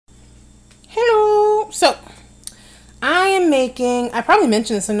So I am making, I probably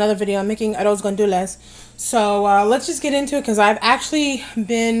mentioned this in another video, I'm making Arroz Gandules. So let's just get into it because I've actually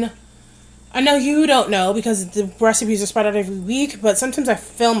been, I know you don't know because the recipes are spread out every week, but sometimes I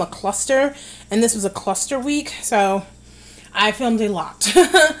film a cluster, and this was a cluster week, so I filmed a lot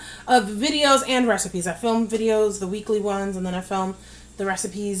of videos and recipes. I filmed videos, the weekly ones, and then I filmed the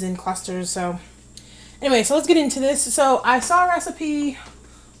recipes in clusters. So anyway, so let's get into this. So I saw a recipe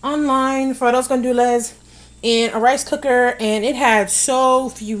online for Arroz Gandules in a rice cooker, and it had so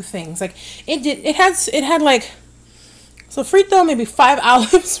few things. Like it had like sofrito, maybe 5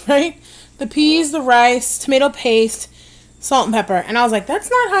 olives, right? The peas, the rice, tomato paste, salt and pepper. And I was like,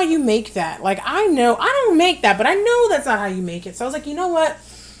 that's not how you make that. Like, I know I don't make that, but I know that's not how you make it. So I was like, you know what?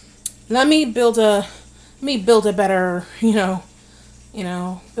 Let me build a better, build a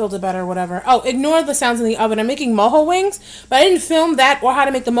better whatever. Oh, ignore the sounds in the oven. I'm making mojo wings, but I didn't film that or how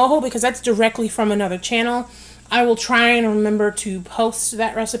to make the mojo because that's directly from another channel. I will try and remember to post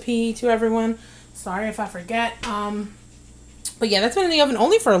that recipe to everyone. Sorry if I forget. But yeah, that's been in the oven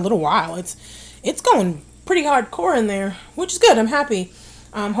only for a little while. It's going pretty hardcore in there, which is good. I'm happy.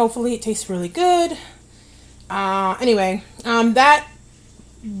 Hopefully it tastes really good. Anyway, that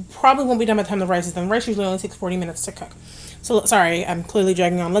probably won't be done by the time the rice is done. The rice usually only takes 40 minutes to cook. So, sorry, I'm clearly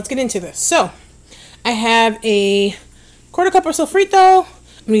dragging on. Let's get into this. So, I have a quarter cup of sofrito.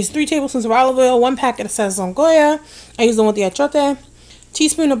 I'm going to use 3 tablespoons of olive oil, 1 packet of sazon Goya. I use the one with the achiote.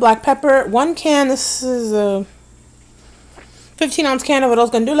 Teaspoon of black pepper, 1 can. This is a 15-ounce can of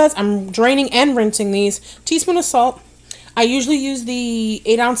Arroz Gandules. I'm draining and rinsing these. Teaspoon of salt. I usually use the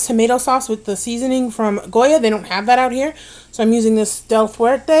 8-ounce tomato sauce with the seasoning from Goya. They don't have that out here. So I'm using this Del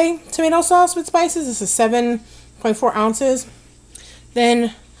Fuerte tomato sauce with spices. This is 7.4 ounces.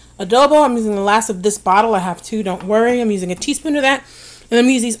 Then Adobo. I'm using the last of this bottle. I have 2. Don't worry. I'm using a teaspoon of that. And I'm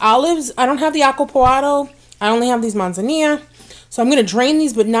using these olives. I don't have the achiote. I only have these manzanilla. So I'm going to drain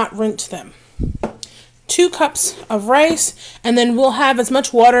these but not rinse them. 2 cups of rice, and then we'll have as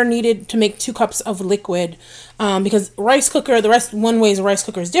much water needed to make 2 cups of liquid, because rice cooker, one way a rice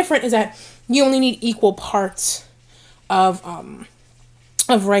cooker is different is that you only need equal parts of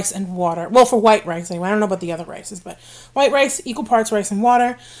rice and water. Well, for white rice anyway. I don't know about the other rices, but white rice, equal parts rice and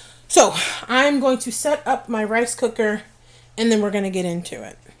water. So I'm going to set up my rice cooker, and then we're going to get into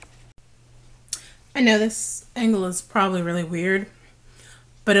it. I know this angle is probably really weird,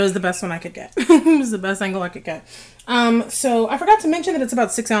 but it was the best one I could get. It was the best angle I could get. So I forgot to mention that it's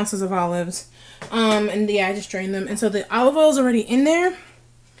about 6 ounces of olives. And yeah, I just drained them. And so the olive oil is already in there.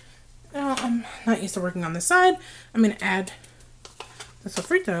 Now, I'm not used to working on this side. I'm going to add the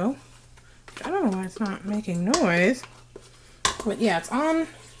sofrito. I don't know why it's not making noise. But yeah, it's on.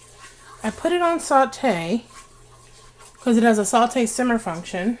 I put it on saute because it has a saute simmer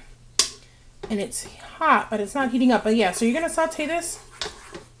function. And it's hot, but it's not heating up. But yeah, so you're going to saute this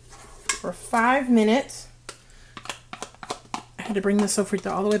for 5 minutes. I had to bring the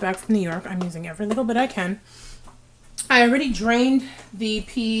sofrito all the way back from New York. I'm using every little bit I can. I already drained the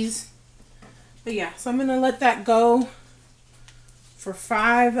peas. But yeah, so I'm going to let that go for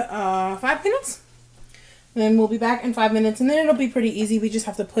 5 minutes. And then we'll be back in 5 minutes. And then it'll be pretty easy. We just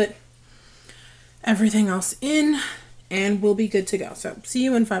have to put everything else in and we'll be good to go. So see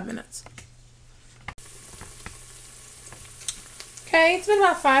you in 5 minutes. Okay, it's been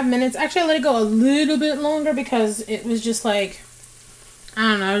about 5 minutes. Actually, I let it go a little bit longer because it was just like, I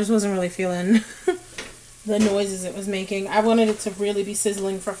don't know, I just wasn't really feeling the noises it was making. I wanted it to really be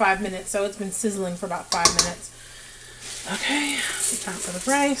sizzling for 5 minutes, so it's been sizzling for about 5 minutes. Okay, time for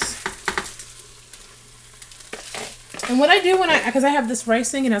the rice. And what I do because I have this rice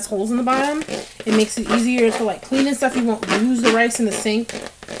thing and it has holes in the bottom, it makes it easier to like clean and stuff. You won't lose the rice in the sink,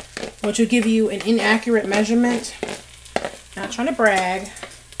 which will give you an inaccurate measurement. Not trying to brag,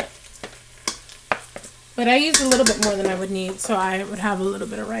 but I used a little bit more than I would need, so I would have a little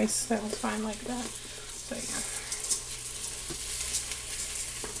bit of rice. That was fine like that. So yeah,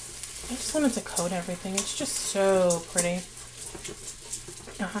 I just wanted to coat everything. It's just so pretty.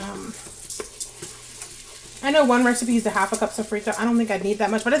 I know one recipe used a half a cup of sofrito. I don't think I'd need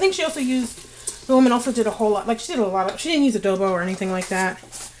that much, but I think she also used, the woman also did a whole lot. Like she didn't use adobo or anything like that.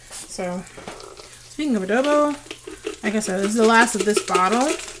 So speaking of adobo, like I said, this is the last of this bottle.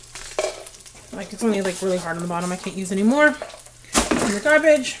 Like, it's only, like, really hard on the bottom. I can't use any more. In the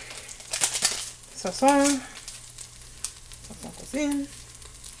garbage. Sazon. Sazon goes in.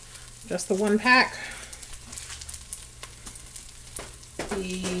 Just the 1 pack.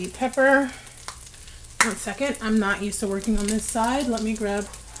 The pepper. 1 second. I'm not used to working on this side. Let me grab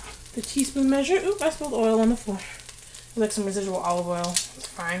the teaspoon measure. Oop, I spilled oil on the floor. There's like some residual olive oil. It's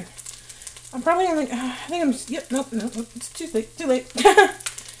fine. I'm probably gonna, I think I'm, yep, nope, it's too late,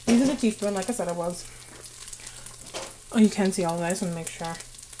 Using a teaspoon, like I said I was. Oh, you can see all of that, I just want to make sure.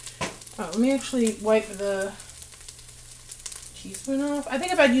 Oh, let me actually wipe the teaspoon off. I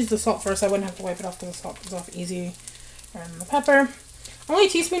think if I'd used the salt first, I wouldn't have to wipe it off because the salt comes off easy. And the pepper. Only a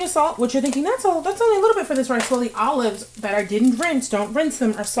teaspoon of salt, which you're thinking, that's only a little bit for this rice. Well, the olives that I didn't rinse, don't rinse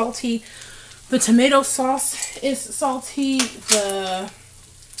them, are salty. The tomato sauce is salty. The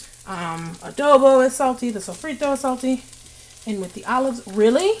adobo is salty. The sofrito is salty. And with the olives,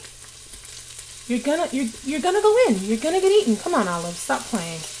 really? You're gonna go in. You're gonna get eaten. Come on, olives. Stop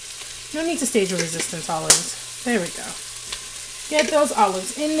playing. No need to stage a resistance, olives. There we go. Get those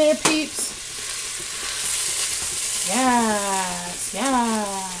olives in there, peeps. Yes,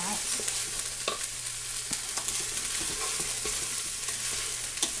 yes.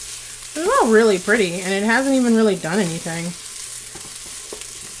 It's all really pretty, and it hasn't even really done anything.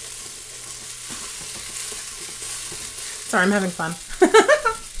 Sorry, I'm having fun.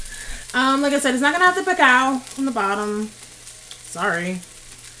 Like I said, it's not gonna have the cacao on the bottom. Sorry,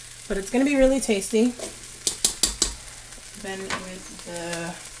 but it's gonna be really tasty. Then with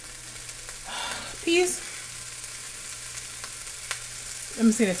the peas. I'm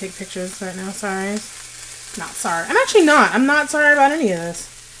just gonna take pictures right now. Sorry. Not sorry. I'm actually not. I'm not sorry about any of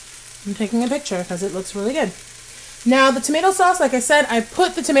this. I'm taking a picture because it looks really good. Now, the tomato sauce, like I said, I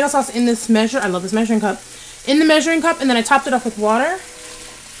put the tomato sauce in this I love this measuring cup. In the measuring cup, and then I topped it off with water.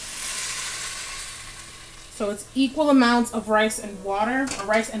 So it's equal amounts of rice and water, or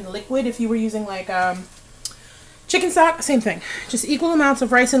rice and liquid if you were using like chicken stock, same thing. Just equal amounts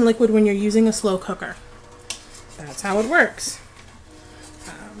of rice and liquid when you're using a slow cooker. That's how it works.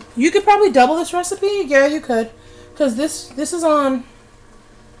 You could probably double this recipe. Yeah, you could. Because this is on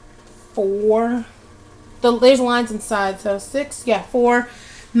 4. There's lines inside. So 6, yeah, 4.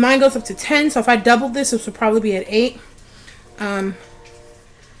 Mine goes up to 10. So if I doubled this would probably be at 8.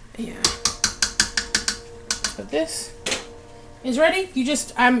 Yeah. But this is ready. You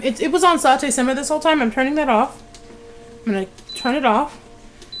just, it was on saute simmer this whole time. I'm turning that off. I'm going to turn it off.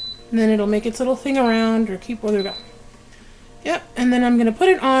 And then it'll make its little thing around or keep, there we go. Yep, and then I'm going to put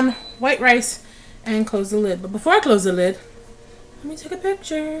it on white rice and close the lid. But before I close the lid, let me take a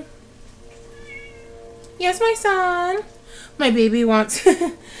picture. Yes, my son. My baby wants...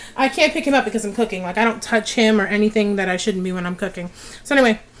 I can't pick him up because I'm cooking. Like, I don't touch him or anything that I shouldn't be when I'm cooking. So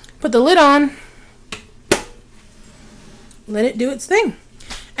anyway, put the lid on. Let it do its thing.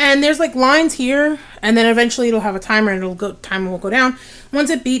 And there's like lines here, and then eventually it'll have a timer and timer will go down. Once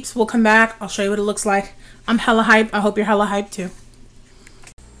it beeps, we'll come back. I'll show you what it looks like. I'm hella hype. I hope you're hella hyped too.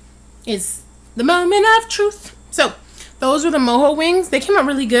 It's the moment of truth. So those are the mojo wings. They came out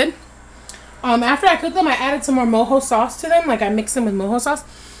really good. After I cooked them, I added some more mojo sauce to them. Like I mixed them with mojo sauce.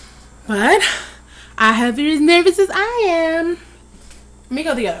 But I have been as nervous as I am. Let me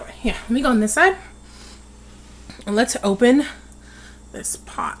go the other way. Yeah, let me go on this side. And let's open this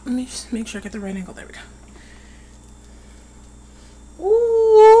pot. Let me just make sure I get the right angle. There we go.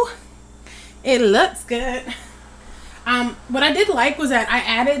 Ooh. It looks good. What I did like was that I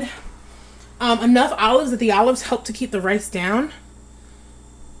added enough olives that the olives help to keep the rice down.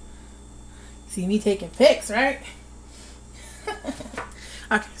 See me taking pics, right?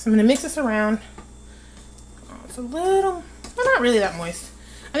 Okay, so I'm going to mix this around. Oh, it's a little, well, not really that moist.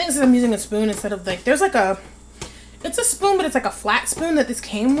 I think this is I'm using a spoon instead of like, there's like a, it's a spoon, but it's like a flat spoon that this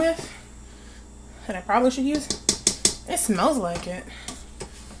came with that I probably should use. It smells like it.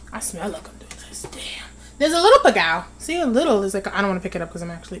 I smell like I'm doing this. Damn. There's a little pagao. See, a little is like, I don't want to pick it up because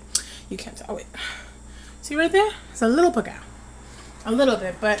I'm actually, you can't tell. Oh, wait. See right there? It's a little pagao. A little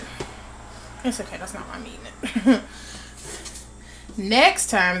bit, but it's okay. That's not why I'm eating it. Next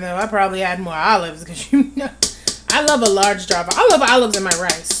time, though, I probably add more olives because you know, I love a large drop. I love olives in my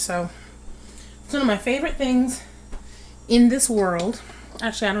rice. So it's one of my favorite things in this world.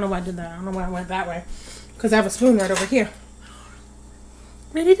 Actually, I don't know why I did that. I don't know why I went that way because I have a spoon right over here.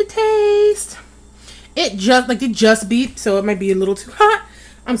 Ready to taste. It just beeped, so it might be a little too hot.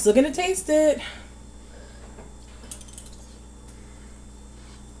 I'm still gonna taste it.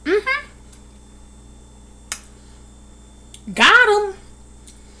 Got him.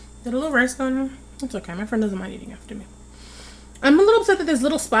 Did a little rice going on? It's okay. My friend doesn't mind eating after me. I'm a little upset that there's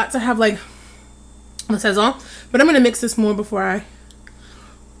little spots I have like the sazon, but I'm gonna mix this more before I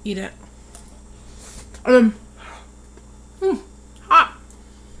eat it. Hot.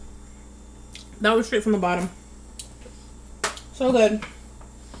 That was straight from the bottom. So good.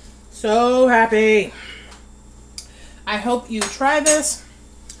 So happy. I hope you try this.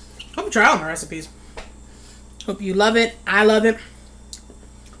 Hope you try all my recipes. Hope you love it. I love it.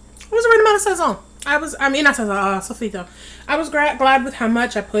 It was the right amount of sazon. I mean, not sazon, sofrito. I was glad with how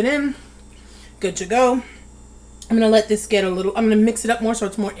much I put in. Good to go. I'm going to let this get a little, I'm going to mix it up more so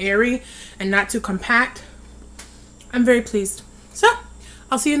it's more airy and not too compact. I'm very pleased. So,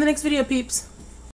 I'll see you in the next video, peeps.